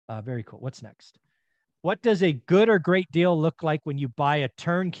Very cool. What's next? What does a good or great deal look like when you buy a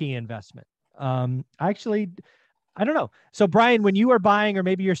turnkey investment? Actually, I don't know. So Brian, when you are buying, or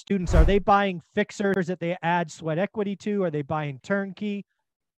maybe your students, are they buying fixers that they add sweat equity to? Are they buying turnkey?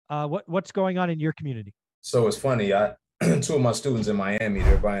 What's going on in your community? So it's funny. I two of my students in Miami,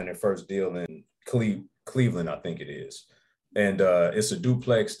 they're buying their first deal in Cleveland, I think it is, and it's a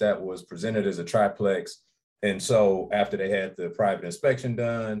duplex that was presented as a triplex. And so after they had the private inspection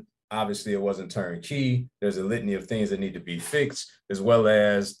done, obviously it wasn't turnkey. There's a litany of things that need to be fixed, as well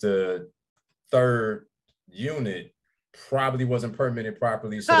as the third unit probably wasn't permitted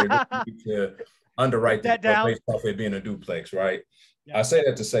properly, so they need to underwrite that the down. based off it being a duplex, right? Yeah. I say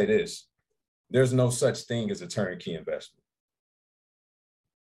that to say this: there's no such thing as a turnkey investment.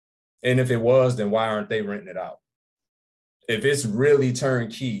 And if it was, then why aren't they renting it out? If it's really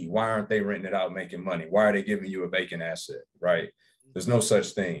turnkey, why aren't they renting it out, making money? Why are they giving you a vacant asset, right? There's no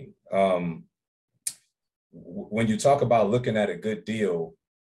such thing. When you talk about looking at a good deal,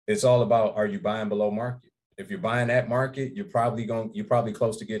 it's all about, are you buying below market? If you're buying at market, you're probably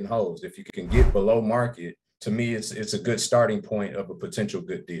close to getting hosed. If you can get below market, to me, it's a good starting point of a potential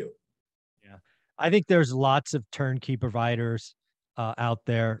good deal. Yeah, I think there's lots of turnkey providers out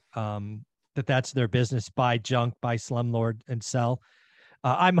there that's their business: buy junk, buy slumlord, and sell.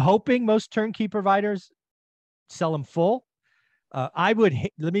 I'm hoping most turnkey providers sell them full. Let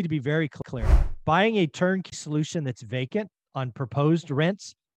me be very clear: buying a turnkey solution that's vacant on proposed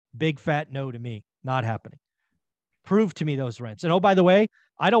rents, big fat no to me. Not happening. Prove to me those rents. And oh, by the way,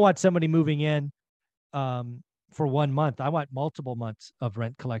 I don't want somebody moving in for 1 month. I want multiple months of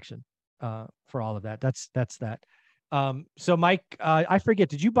rent collection for all of that. That's that. So Mike, I forget,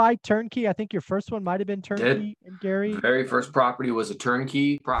 did you buy turnkey? I think your first one might've been turnkey. And Gary? Very first property was a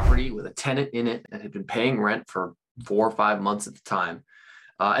turnkey property with a tenant in it that had been paying rent for 4 or 5 months at the time.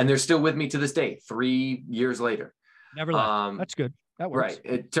 And they're still with me to this day, 3 years later. Never left. That's good. That works.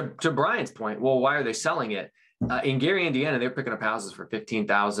 Right. To Brian's point, well, why are they selling it? In Gary, Indiana, they're picking up houses for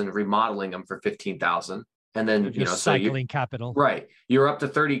 $15,000, remodeling them for $15,000. And then, cycling capital, right? You're up to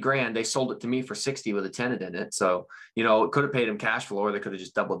 30 grand. They sold it to me for 60 with a tenant in it. So, it could have paid them cash flow, or they could have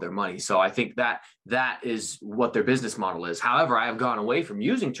just doubled their money. So I think that is what their business model is. However, I have gone away from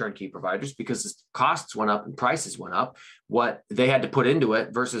using turnkey providers because the costs went up and prices went up. What they had to put into it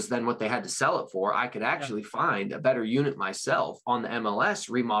versus then what they had to sell it for, I could actually find a better unit myself on the MLS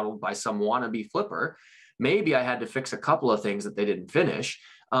remodeled by some wannabe flipper. Maybe I had to fix a couple of things that they didn't finish.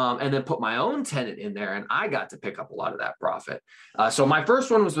 And then put my own tenant in there, and I got to pick up a lot of that profit. So my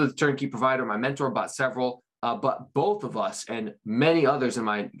first one was with a turnkey provider. My mentor bought several, but both of us and many others in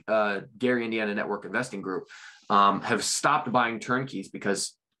my Gary, Indiana network investing group have stopped buying turnkeys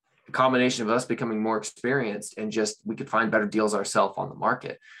because the combination of us becoming more experienced and just we could find better deals ourselves on the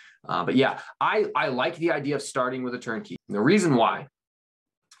market. But yeah, I like the idea of starting with a turnkey. And the reason why,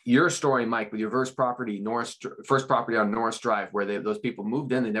 your story, Mike, with your first property on Norris Drive, where those people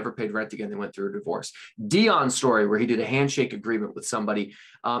moved in, they never paid rent again, they went through a divorce. Dion's story, where he did a handshake agreement with somebody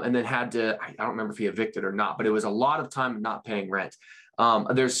and then had to, I don't remember if he evicted or not, but it was a lot of time not paying rent.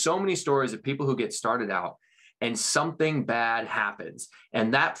 There's so many stories of people who get started out and something bad happens.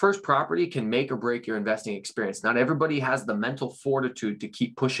 And that first property can make or break your investing experience. Not everybody has the mental fortitude to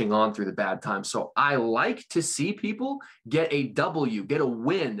keep pushing on through the bad times. So I like to see people get a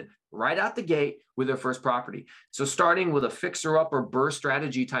win right out the gate with their first property. So starting with a fixer-upper burst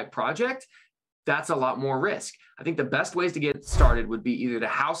strategy type project, that's a lot more risk. I think the best ways to get started would be either to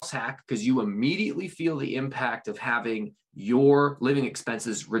house hack, because you immediately feel the impact of having your living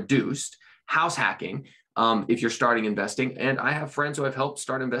expenses reduced, house hacking, if you're starting investing. And I have friends who I've helped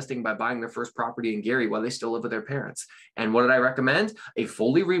start investing by buying their first property in Gary while they still live with their parents. And what did I recommend? A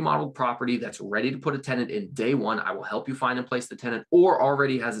fully remodeled property that's ready to put a tenant in day one. I will help you find and place the tenant, or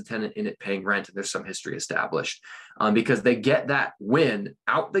already has a tenant in it paying rent and there's some history established, because they get that win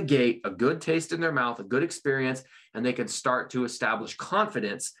out the gate, a good taste in their mouth, a good experience, and they can start to establish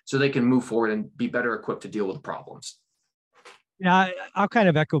confidence so they can move forward and be better equipped to deal with problems. Yeah, I'll kind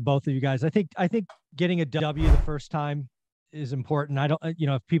of echo both of you guys. I think getting a W the first time is important. I don't,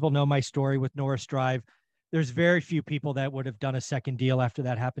 if people know my story with Norris Drive, there's very few people that would have done a second deal after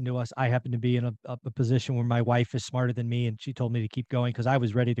that happened to us. I happen to be in a position where my wife is smarter than me, and she told me to keep going because I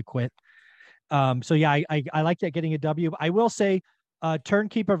was ready to quit. So yeah, I like that, getting a W. I will say,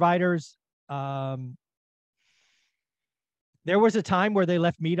 turnkey providers, there was a time where they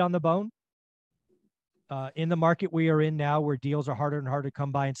left meat on the bone. In the market we are in now, where deals are harder and harder to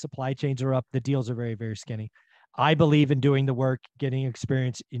come by and supply chains are up, the deals are very, very skinny. I believe in doing the work, getting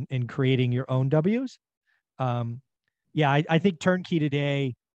experience in creating your own Ws. I think turnkey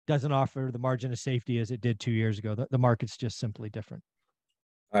today doesn't offer the margin of safety as it did 2 years ago. The market's just simply different.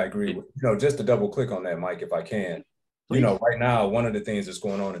 I agree. Just to double click on that, Mike, if I can. Please. Right now, one of the things that's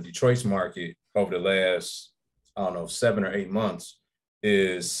going on in Detroit's market over the last, I don't know, 7 or 8 months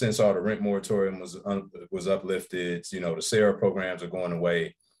is since all the rent moratorium was uplifted, the SARA programs are going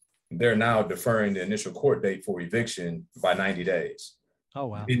away. They're now deferring the initial court date for eviction by 90 days. Oh,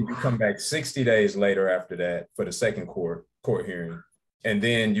 wow. Then you come back 60 days later after that for the second court hearing. And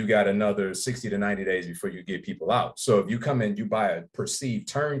then you got another 60 to 90 days before you get people out. So if you come in, you buy a perceived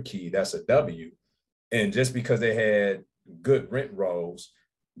turnkey, that's a W. And just because they had good rent rolls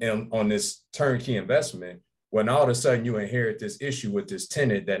on this turnkey investment, when all of a sudden you inherit this issue with this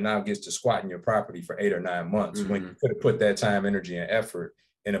tenant that now gets to squat in your property for 8 or 9 months, when you could have put that time, energy, and effort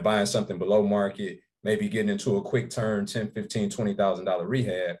into buying something below market, maybe getting into a quick turn, $10,000, $15,000, $20,000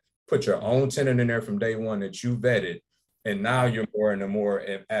 rehab, put your own tenant in there from day one that you vetted, and now you're more in a more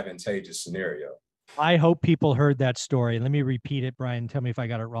advantageous scenario. I hope people heard that story. Let me repeat it, Brian. Tell me if I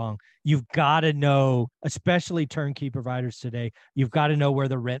got it wrong. You've got to know, especially turnkey providers today, you've got to know where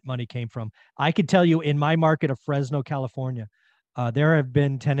the rent money came from. I could tell you in my market of Fresno, California, there have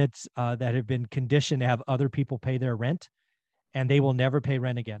been tenants that have been conditioned to have other people pay their rent, and they will never pay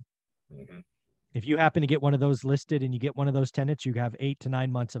rent again. Mm-hmm. If you happen to get one of those listed and you get one of those tenants, you have 8 to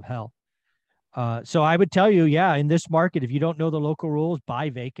 9 months of hell. So I would tell you, yeah, in this market, if you don't know the local rules, buy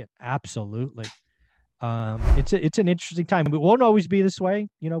vacant. Absolutely. It's an interesting time. It won't always be this way.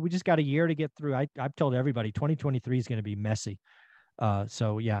 We just got a year to get through. I've told everybody 2023 is going to be messy.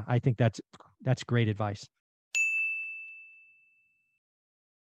 So yeah, I think that's great advice.